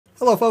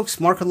Hello folks,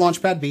 Mark with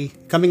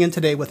Launchpad coming in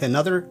today with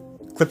another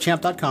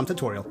Clipchamp.com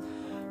tutorial.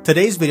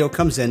 Today's video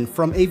comes in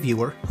from a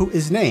viewer who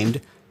is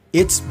named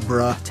It's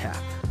Bruh Tap.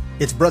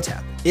 It's Bruh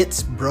Tap.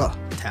 It's Bruh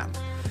Tap.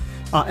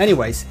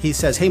 Anyways, he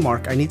says, hey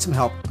Mark, I need some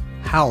help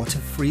how to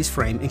freeze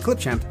frame in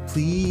Clipchamp.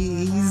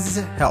 Please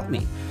help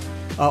me.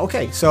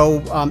 Okay,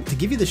 so to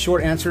give you the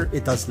short answer,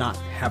 it does not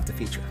have the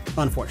feature,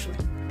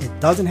 unfortunately. It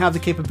doesn't have the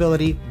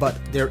capability, but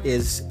there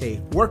is a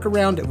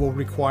workaround. It will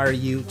require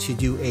you to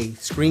do a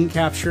screen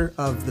capture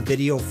of the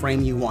video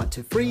frame you want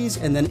to freeze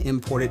and then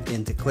import it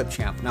into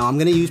Clipchamp. Now I'm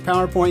going to use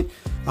PowerPoint,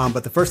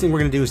 but the first thing we're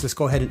going to do is just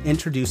go ahead and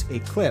introduce a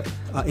clip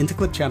into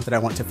Clipchamp that I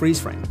want to freeze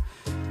frame.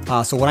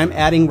 So what I'm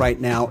adding right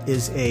now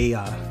is a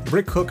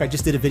brick hook. I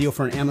just did a video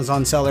for an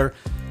Amazon seller.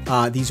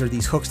 These are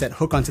these hooks that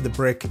hook onto the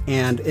brick,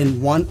 and in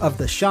one of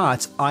the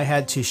shots I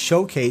had to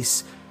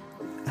showcase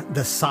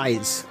the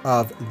size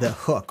of the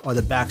hook, or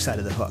the back side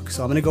of the hook.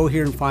 So I'm going to go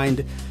here and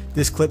find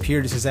this clip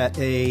here. This is at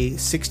a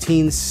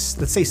 16,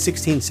 let's say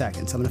 16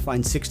 seconds. I'm going to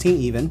find 16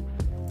 even,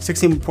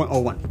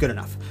 16.01, good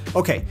enough.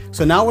 Okay,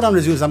 so now what I'm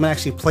going to do is I'm going to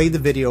actually play the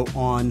video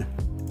on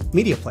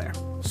Media Player.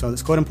 So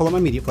let's go ahead and pull up my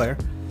Media Player.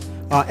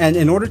 And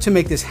in order to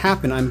make this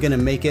happen, I'm going to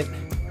make it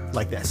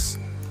like this.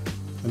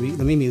 Let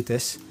me mute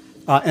this.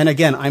 And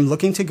again, I'm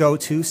looking to go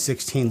to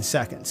 16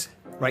 seconds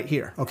right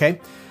here, okay?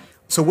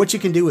 So what you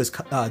can do is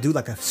do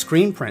like a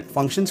screen print,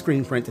 function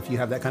screen print if you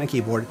have that kind of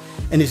keyboard,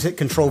 and just hit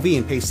Control V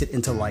and paste it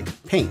into like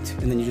Paint,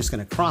 and then you're just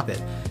going to crop it.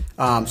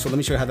 So let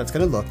me show you how that's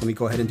going to look. Let me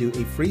go ahead and do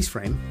a freeze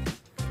frame.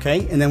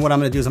 Okay, and then what I'm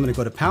going to do is I'm going to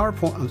go to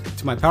PowerPoint,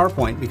 to my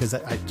PowerPoint, because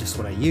I just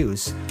what I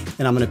use,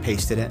 and I'm going to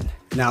paste it in.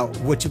 Now,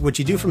 what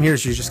you do from here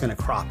is you're just going to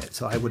crop it.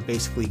 So I would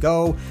basically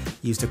go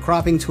use the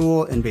cropping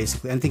tool, and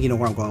basically, I think you know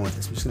where I'm going with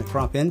this. I'm just going to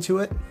crop into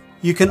it.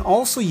 You can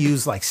also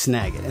use like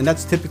Snag It, and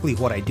that's typically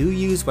what I do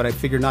use, but I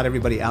figure not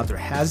everybody out there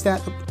has that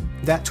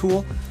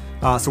tool.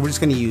 So we're just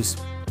going to use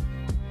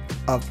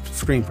a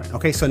screen print.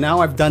 Okay, so now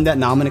I've done that.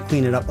 Now I'm going to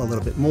clean it up a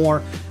little bit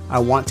more. I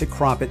want to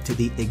crop it to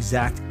the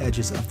exact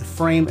edges of the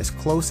frame as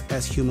close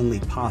as humanly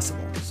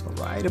possible. So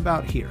right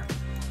about here.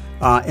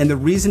 And the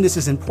reason this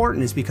is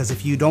important is because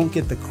if you don't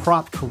get the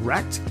crop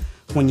correct,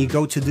 when you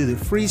go to do the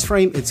freeze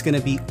frame, it's going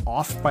to be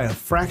off by a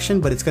fraction,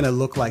 but it's going to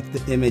look like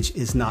the image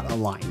is not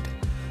aligned.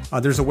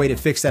 There's a way to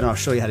fix that, and I'll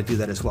show you how to do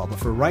that as well. But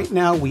for right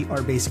now, we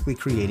are basically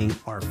creating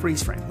our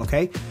freeze frame,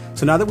 okay?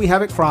 So now that we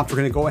have it cropped, we're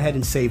gonna go ahead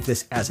and save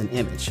this as an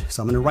image.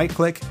 So I'm gonna right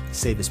click,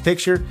 save as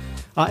picture,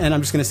 and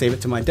I'm just gonna save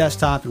it to my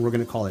desktop, and we're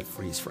gonna call it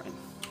freeze frame.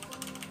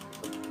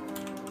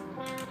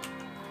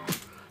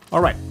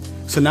 All right,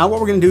 so now what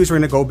we're gonna do is we're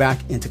gonna go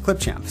back into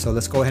Clipchamp. So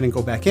let's go ahead and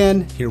go back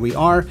in, here we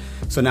are.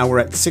 So now we're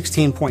at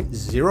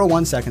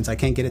 16.01 seconds. I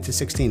can't get it to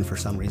 16 for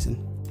some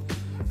reason.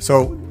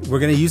 So we're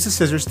gonna use the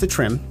scissors to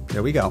trim,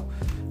 there we go.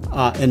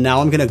 And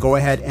now I'm going to go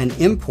ahead and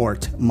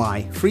import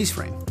my freeze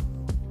frame.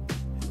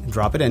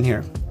 Drop it in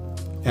here.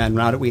 And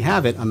now that we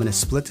have it, I'm going to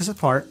split this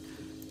apart,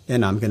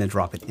 and I'm going to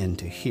drop it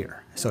into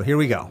here. So here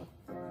we go.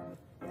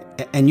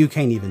 And you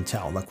can't even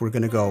tell. Look, we're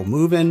going to go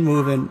move in.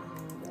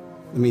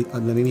 Let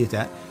me mute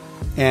that.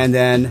 And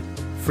then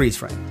freeze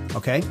frame,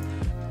 okay?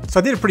 So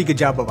I did a pretty good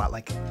job about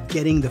like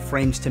getting the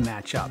frames to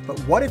match up. But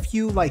what if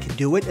you like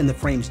do it and the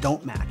frames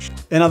don't match?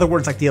 In other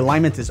words, like the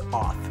alignment is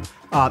off.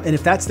 And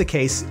if that's the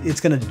case, it's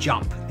gonna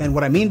jump. And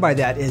what I mean by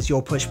that is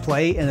you'll push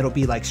play and it'll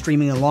be like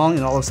streaming along,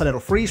 and all of a sudden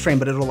it'll freeze frame,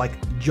 but it'll like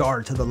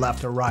jar to the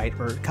left or right,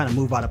 or kind of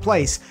move out of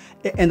place.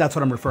 And that's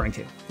what I'm referring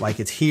to. Like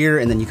it's here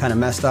and then you kind of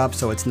messed up,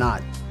 so it's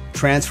not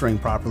transferring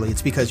properly.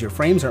 It's because your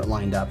frames aren't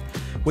lined up.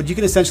 What you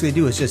can essentially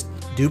do is just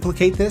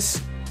duplicate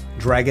this,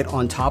 drag it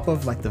on top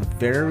of like the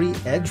very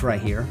edge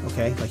right here,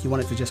 okay? Like you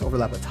want it to just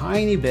overlap a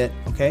tiny bit,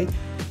 okay?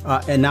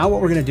 And now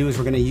what we're gonna do is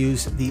we're gonna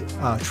use the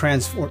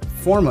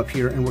transform up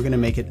here, and we're gonna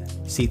make it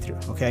see-through,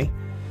 okay?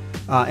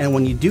 And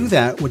when you do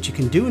that, what you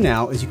can do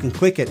now is you can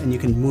click it and you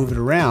can move it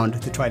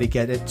around to try to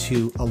get it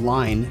to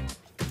align.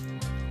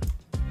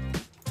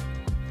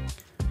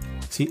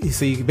 So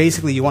you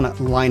basically, you wanna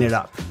line it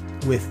up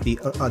with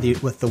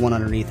the one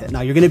underneath it.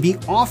 Now you're gonna be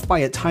off by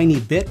a tiny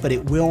bit, but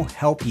it will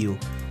help you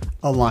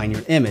align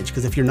your image,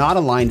 because if you're not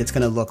aligned, it's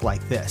going to look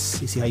like this.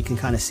 You see how you can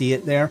kind of see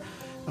it there?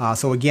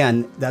 So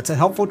again, that's a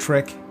helpful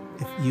trick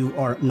if you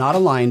are not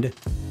aligned,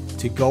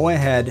 to go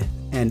ahead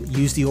and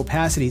use the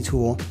opacity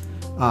tool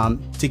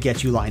to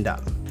get you lined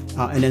up.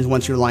 And then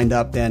once you're lined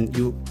up, then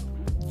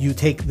you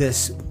take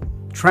this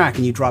track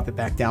and you drop it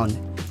back down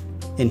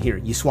in here.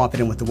 You swap it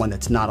in with the one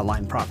that's not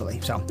aligned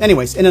properly. So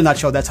anyways, in a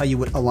nutshell, that's how you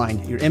would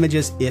align your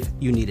images if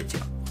you needed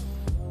to.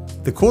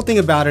 The cool thing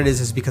about it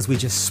is because we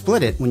just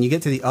split it, when you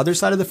get to the other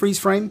side of the freeze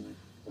frame,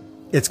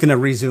 it's going to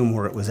resume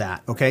where it was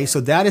at. Okay,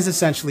 so that is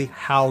essentially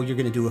how you're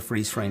going to do a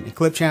freeze frame in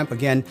Clipchamp.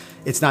 Again,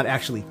 it's not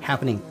actually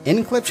happening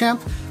in Clipchamp,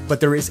 but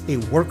there is a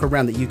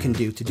workaround that you can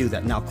do to do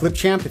that. Now,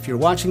 Clipchamp, if you're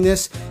watching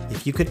this,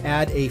 if you could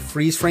add a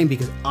freeze frame,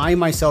 because I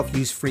myself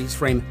use freeze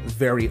frame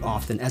very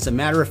often. As a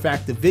matter of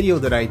fact, the video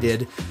that I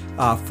did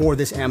for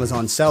this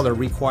Amazon seller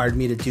required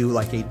me to do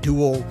like a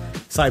dual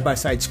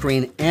side-by-side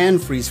screen and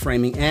freeze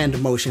framing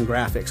and motion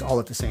graphics all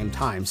at the same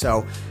time.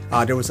 So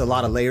there was a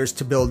lot of layers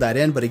to build that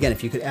in. But again,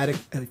 if you could add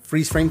a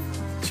freeze frame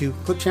to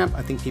Clipchamp,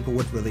 I think people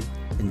would really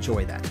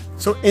enjoy that.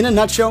 So in a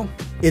nutshell,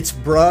 it's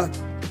bruh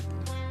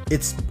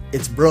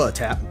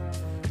tap.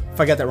 If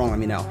I got that wrong, let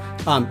me know.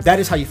 That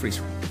is how you freeze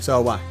frame.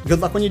 So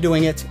good luck when you're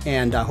doing it,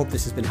 and I hope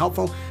this has been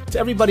helpful. To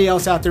everybody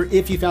else out there,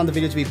 if you found the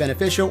video to be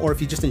beneficial, or if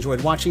you just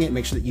enjoyed watching it,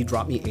 make sure that you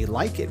drop me a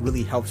like. It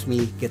really helps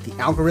me get the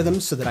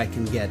algorithms so that I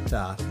can get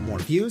more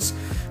views.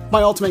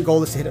 My ultimate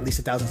goal is to hit at least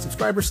 1,000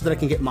 subscribers so that I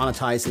can get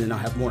monetized, and then I'll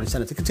have more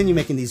incentive to continue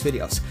making these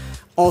videos.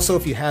 Also,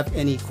 if you have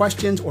any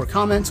questions or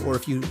comments, or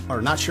if you are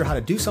not sure how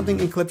to do something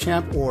in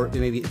Clipchamp, or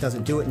maybe it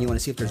doesn't do it and you want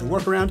to see if there's a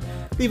workaround,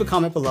 leave a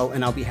comment below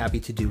and I'll be happy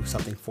to do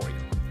something for you.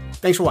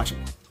 Thanks for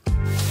watching.